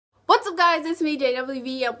What's up guys, it's me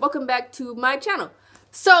JWV and welcome back to my channel.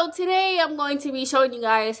 So today I'm going to be showing you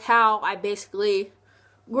guys how I basically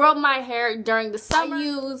grow my hair during the summer. I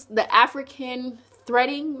use the African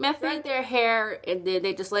threading method. Thread their hair and then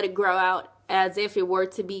they just let it grow out as if it were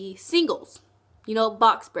to be singles. You know,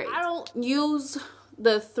 box braids. I don't use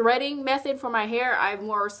the threading method for my hair. I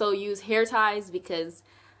more so use hair ties because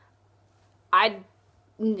I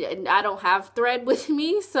don't have thread with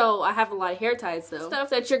me, so I have a lot of hair ties though.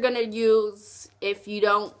 Stuff that you're gonna use if you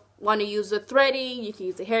don't want to use the threading, you can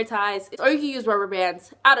use the hair ties, or you can use rubber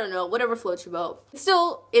bands. I don't know, whatever floats your boat. It's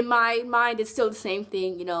still, in my mind, it's still the same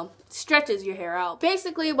thing, you know, stretches your hair out.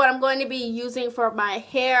 Basically, what I'm going to be using for my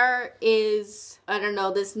hair is, I don't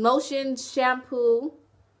know, this Motions shampoo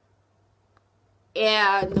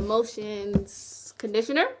and the Motions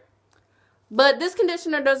conditioner. But this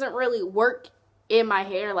conditioner doesn't really work in my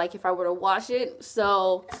hair like if I were to wash it,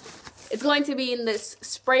 so it's going to be in this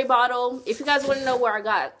spray bottle. If you guys want to know where I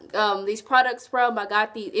got these products from, I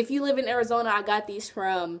got these, if you live in Arizona, I got these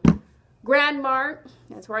from Grand Mart.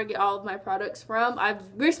 That's where I get all of my products from. I've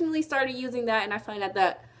recently started using that and I find out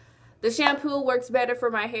that the shampoo works better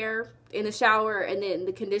for my hair in the shower, and then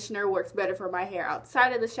the conditioner works better for my hair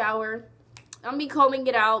outside of the shower. I'm gonna be combing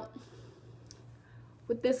it out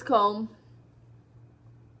with this comb.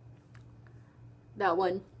 That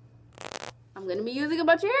one. I'm gonna be using a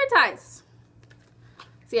bunch of hair ties.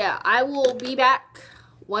 So yeah, I will be back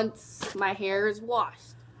once my hair is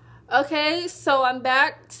washed. Okay, so I'm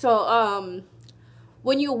back. So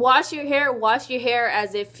when you wash your hair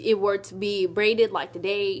as if it were to be braided, like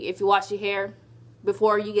today. If you wash your hair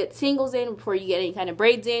before you get singles in, before you get any kind of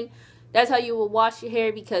braids in, that's how you will wash your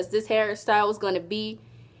hair, because this hairstyle is gonna be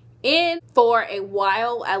in for a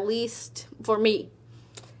while, at least for me.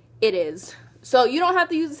 It is. So you don't have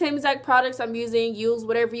to use the same exact products I'm using. Use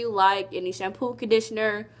whatever you like. Any shampoo,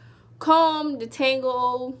 conditioner, comb,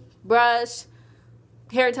 detangle, brush,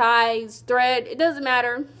 hair ties, thread. It doesn't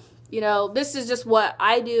matter. You know, this is just what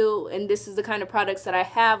I do, and this is the kind of products that I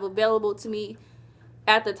have available to me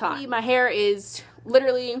at the time. My hair is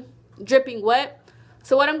literally dripping wet.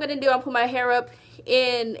 So what I'm going to do, I'll put my hair up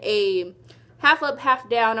in a half up, half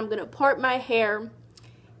down. I'm going to part my hair,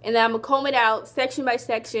 and then I'm going to comb it out section by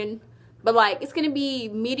section. But like, it's going to be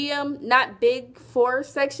medium, not big 4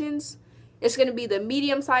 sections. It's going to be the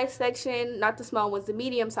medium sized section, not the small ones, the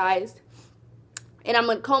medium sized. And I'm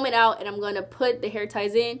going to comb it out and I'm going to put the hair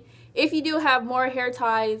ties in. If you do have more hair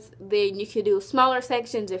ties, then you could do smaller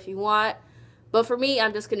sections if you want. But for me,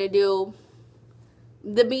 I'm just going to do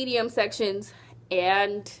the medium sections,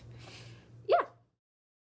 and yeah.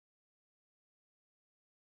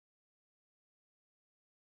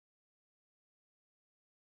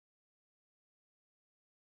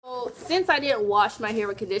 So since I didn't wash my hair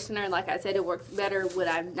with conditioner, like I said, it works better when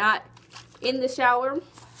I'm not in the shower.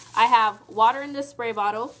 I have water in this spray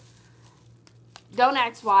bottle. Don't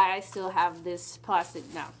ask why I still have this plastic.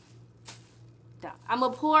 No. I'm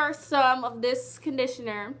going to pour some of this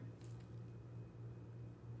conditioner.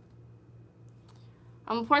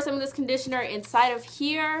 I'm going to pour some of this conditioner inside of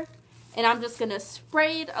here, and I'm just going to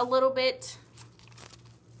spray it a little bit.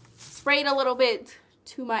 Spray it a little bit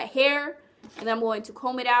to my hair. And I'm going to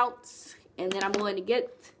comb it out, and then I'm going to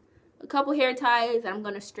get a couple hair ties, and I'm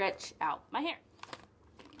going to stretch out my hair.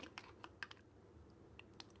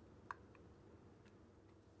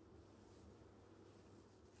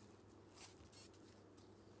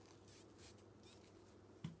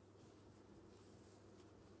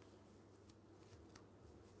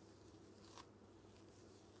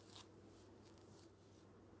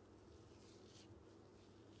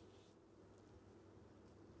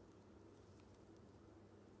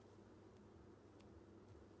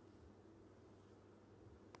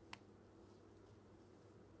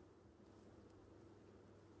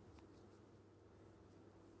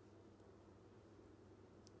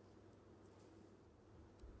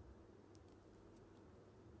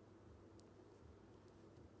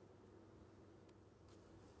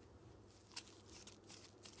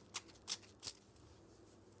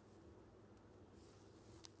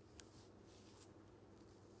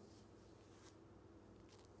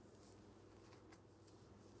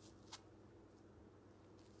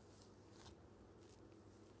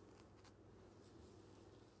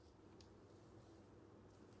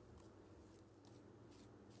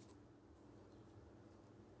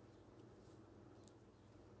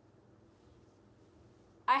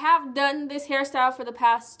 I have done this hairstyle for the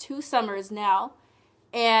past 2 summers now,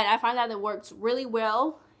 and I find that it works really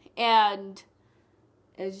well. And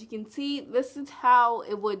as you can see, this is how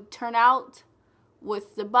it would turn out,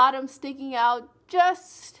 with the bottom sticking out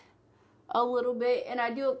just a little bit, and I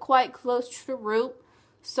do it quite close to the root.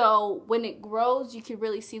 So when it grows, you can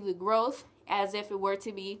really see the growth as if it were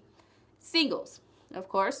to be singles, of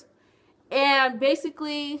course. And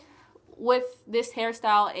basically with this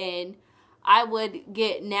hairstyle, and I would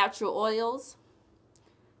get natural oils.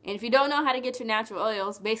 And if you don't know how to get your natural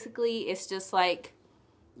oils, basically it's just like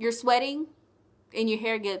you're sweating and your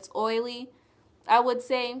hair gets oily. I would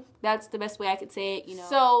say that's the best way I could say it, you know.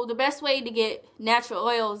 So the best way to get natural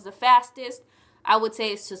oils the fastest, I would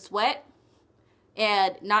say, is to sweat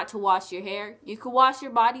and not to wash your hair. You can wash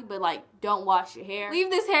your body, but like don't wash your hair. Leave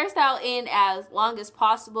this hairstyle in as long as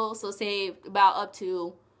possible. So say about up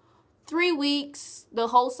to 3 weeks, the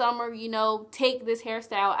whole summer, you know. Take this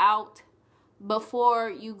hairstyle out before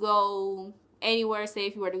you go anywhere. Say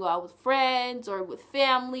if you were to go out with friends or with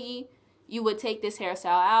family, you would take this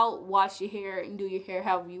hairstyle out, wash your hair, and do your hair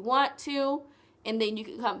however you want to. And then you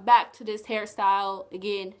can come back to this hairstyle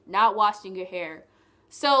again, not washing your hair.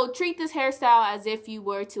 So treat this hairstyle as if you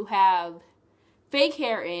were to have fake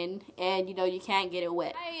hair in, and you know you can't get it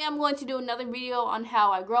wet. I am going to do another video on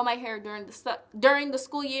how I grow my hair during the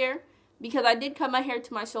school year, because I did cut my hair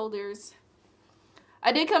to my shoulders.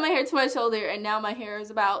 I did cut my hair to my shoulder, and now my hair is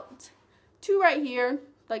about 2 right here,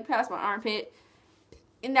 like past my armpit.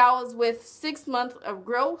 And that was with 6 months of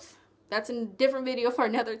growth. That's a different video for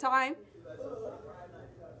another time.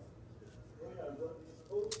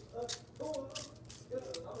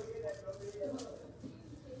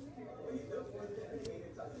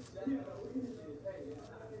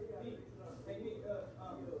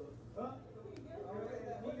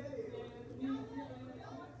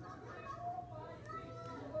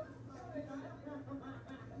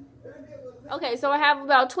 Okay, so I have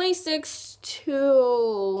about 26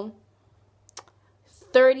 to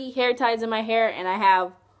 30 hair ties in my hair, and I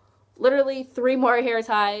have literally 3 more hair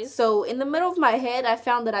ties. So in the middle of my head, I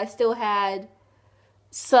found that I still had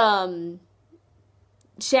some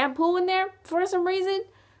shampoo in there for some reason.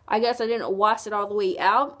 I guess I didn't wash it all the way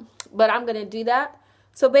out, but I'm going to do that.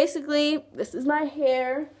 So basically, this is my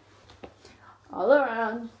hair all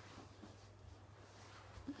around.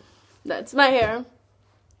 That's my hair.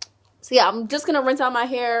 So yeah, I'm just going to rinse out my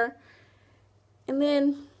hair, and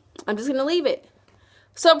then I'm just going to leave it.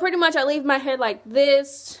 So pretty much I leave my hair like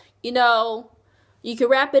this. You know, you can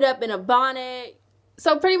wrap it up in a bonnet.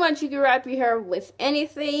 So pretty much you can wrap your hair with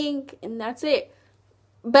anything, and that's it.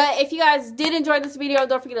 But if you guys did enjoy this video,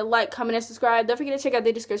 don't forget to like, comment, and subscribe. Don't forget to check out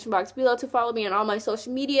the description box below to follow me on all my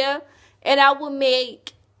social media. And I will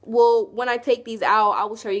when I take these out, I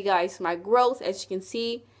will show you guys my growth. As you can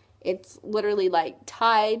see, it's literally like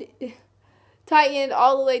tightened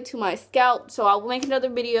all the way to my scalp. So I will make another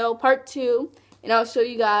video, part 2, and I'll show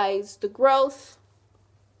you guys the growth.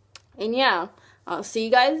 And yeah, I'll see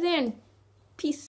you guys then. Peace.